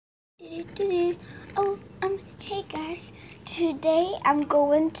Oh, hey guys. Today I'm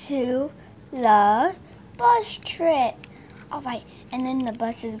going to the bus trip. Alright, and then the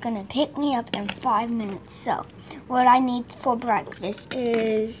bus is gonna pick me up in 5 minutes. So, what I need for breakfast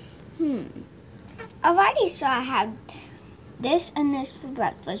is, Alrighty, so I have this and this for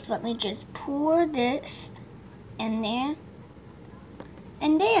breakfast. Let me just pour this in there.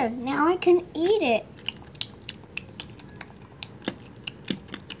 And there, now I can eat it.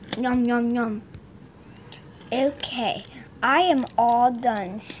 Yum, yum, yum. Okay, I am all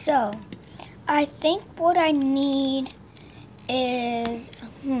done. So, I think what I need is,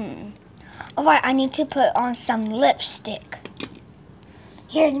 Alright, I need to put on some lipstick.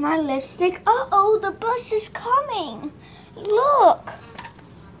 Here's my lipstick. Uh-oh, the bus is coming. Look.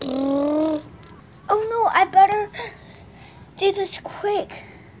 Oh no, I better do this quick.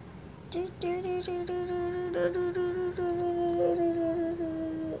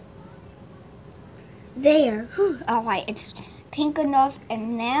 There. Alright, it's pink enough,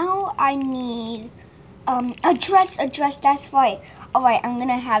 and now I need a dress, that's right. Alright, I'm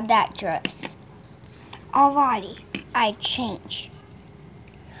gonna have that dress. Alrighty, I change.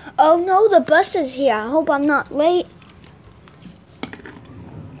 Oh no, the bus is here. I hope I'm not late.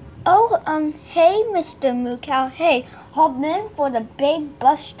 Oh, hey, Mr. Moocow. Hey, hop in for the big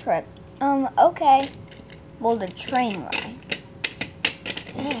bus trip. Okay. Well, the train ride.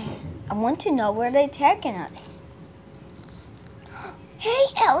 I want to know where they're taking us. Hey,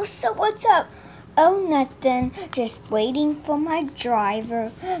 Elsa, what's up? Oh, nothing. Just waiting for my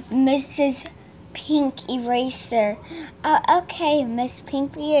driver, Mrs. Pink Eraser. Okay, Miss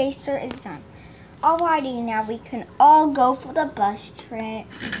Pink Eraser is done. Alrighty, now we can all go for the bus trip.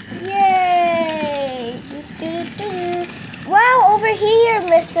 Yay! Wow, over here,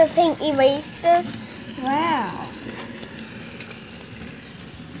 Mr. Pink Eraser. Wow.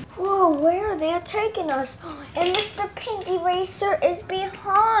 Whoa, where are they taking us? And Mr. Pink Eraser is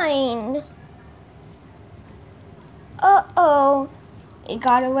behind. Uh-oh. You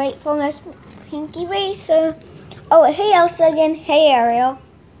gotta wait for Miss Pink Eraser. Oh, hey, Elsa again. Hey, Ariel.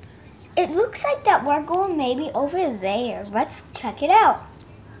 It looks like that we're going maybe over there. Let's check it out.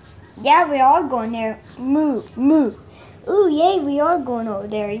 Yeah, we are going there. Move, move. Ooh, yay, we are going over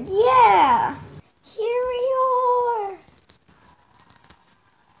there. Yeah. Here we are.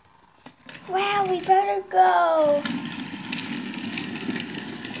 Wow, we better go.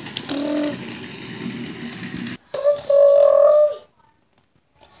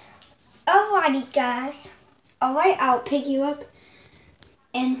 Alrighty, guys. Alright, I'll pick you up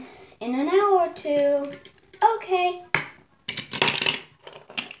in an hour or two. Okay.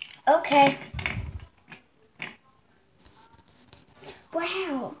 Okay.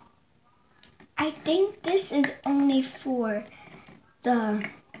 Wow. I think this is only for the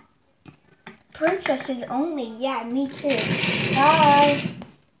princesses only. Yeah, me too. Bye.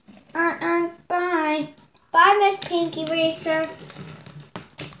 Bye. Bye, Miss Pinky Racer.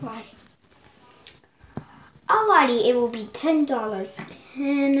 Bye. Alrighty, it will be $10.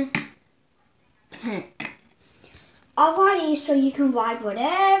 10. Alrighty, so you can ride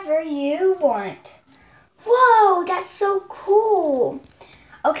whatever you want. Whoa, that's so cool.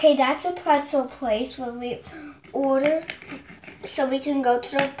 Okay, that's a pretzel place where we order, so we can go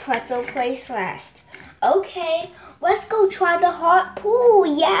to the pretzel place last. Okay, let's go try the hot pool.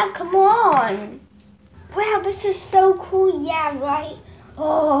 Yeah, come on. Wow, this is so cool. Yeah, right?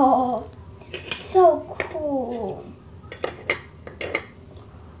 Oh, so cool.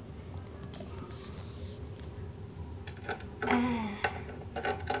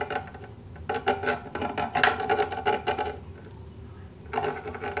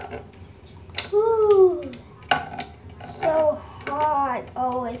 Ooh, so hot.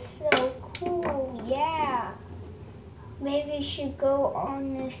 Oh, it's so cool. Yeah. Maybe we should go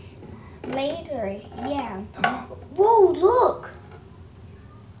on this later. Yeah. Whoa, look.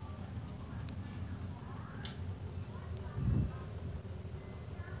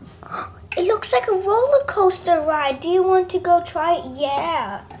 It looks like a roller coaster ride. Do you want to go try it?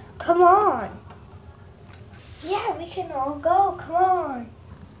 Yeah. Come on. Yeah, we can all go. Come on.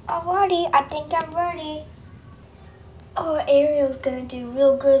 Alrighty, I think I'm ready. Oh, Ariel's gonna do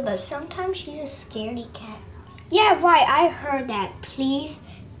real good, but sometimes she's a scaredy cat. Yeah, right, I heard that. Please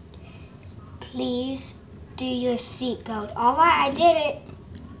do your seatbelt. Alright, I did it.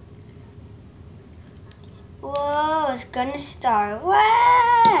 Whoa, it's gonna start.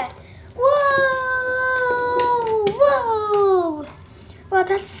 What? Whoa! Whoa! Wow,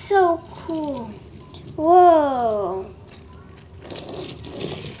 that's so cool. Whoa!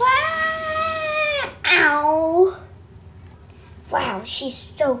 Wow! Ow! Wow, she's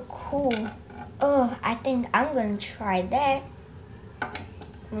so so cool. Oh, I think I'm gonna try that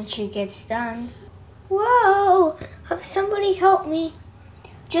when she gets done. Whoa! Somebody help me.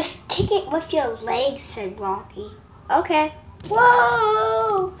 Just kick it with your legs, said Rocky. Okay.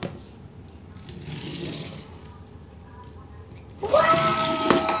 Whoa!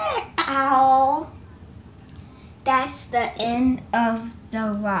 Wow! That's the end of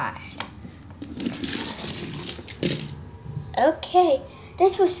the ride. Okay,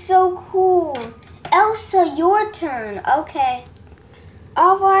 this was so cool. Elsa, your turn. Okay.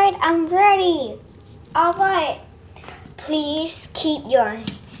 All right, I'm ready. All right. Please keep your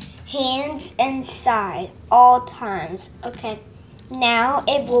hands inside all times. Okay. Now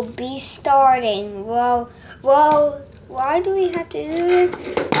it will be starting. Whoa, whoa. Why do we have to do this?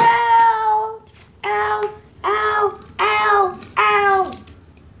 Ow! Ow! Ow! Ow! Ow!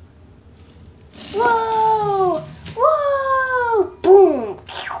 Whoa! Whoa! Boom!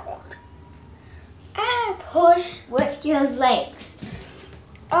 And push with your legs.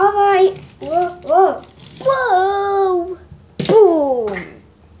 All right. Whoa! Whoa! Whoa! Boom!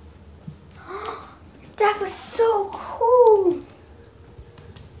 That was so cool.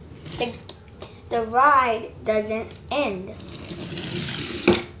 The ride doesn't end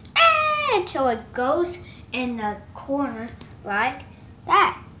until it goes in the corner like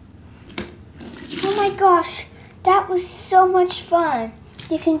that. Oh my gosh, that was so much fun.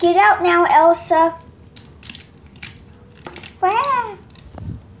 You can get out now, Elsa. Wow.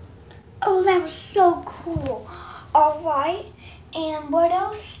 Oh, that was so cool. All right, and what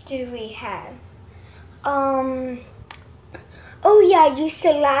else do we have? Oh yeah, you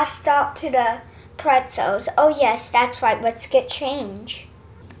said last stop to the pretzels. Oh yes, that's right, let's get change.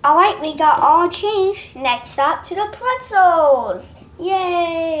 All right, we got all change. Next stop to the pretzels.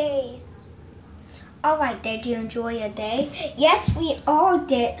 Yay. All right, did you enjoy your day? Yes, we all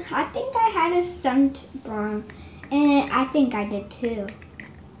did. I think I had a sunburn, and I think I did too.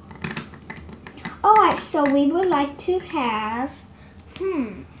 All right, so we would like to have,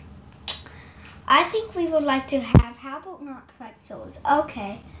 I think we would like to have, how about not pretzels?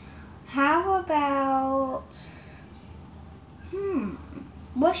 Okay, how about,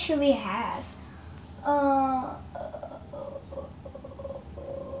 what should we have? How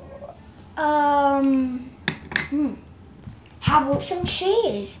about some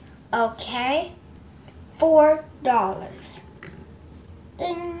cheese? Okay, $4.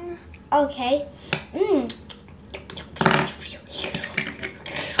 Ding. Okay. Ooh,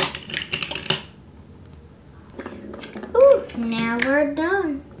 now we're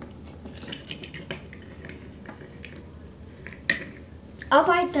done. All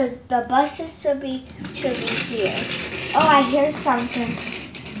right, the buses should be here. Oh, I hear something.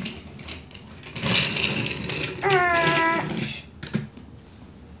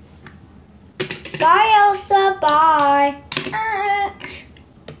 Bye, Elsa. Bye.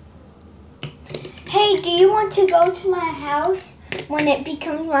 Hey, do you want to go to my house when it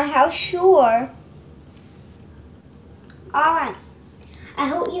becomes my house? Sure. Alright. I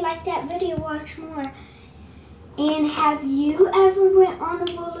hope you liked that video. Watch more. And have you ever went on a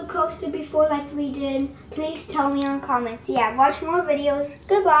roller coaster before like we did? Please tell me on comments. Yeah, watch more videos.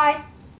 Goodbye.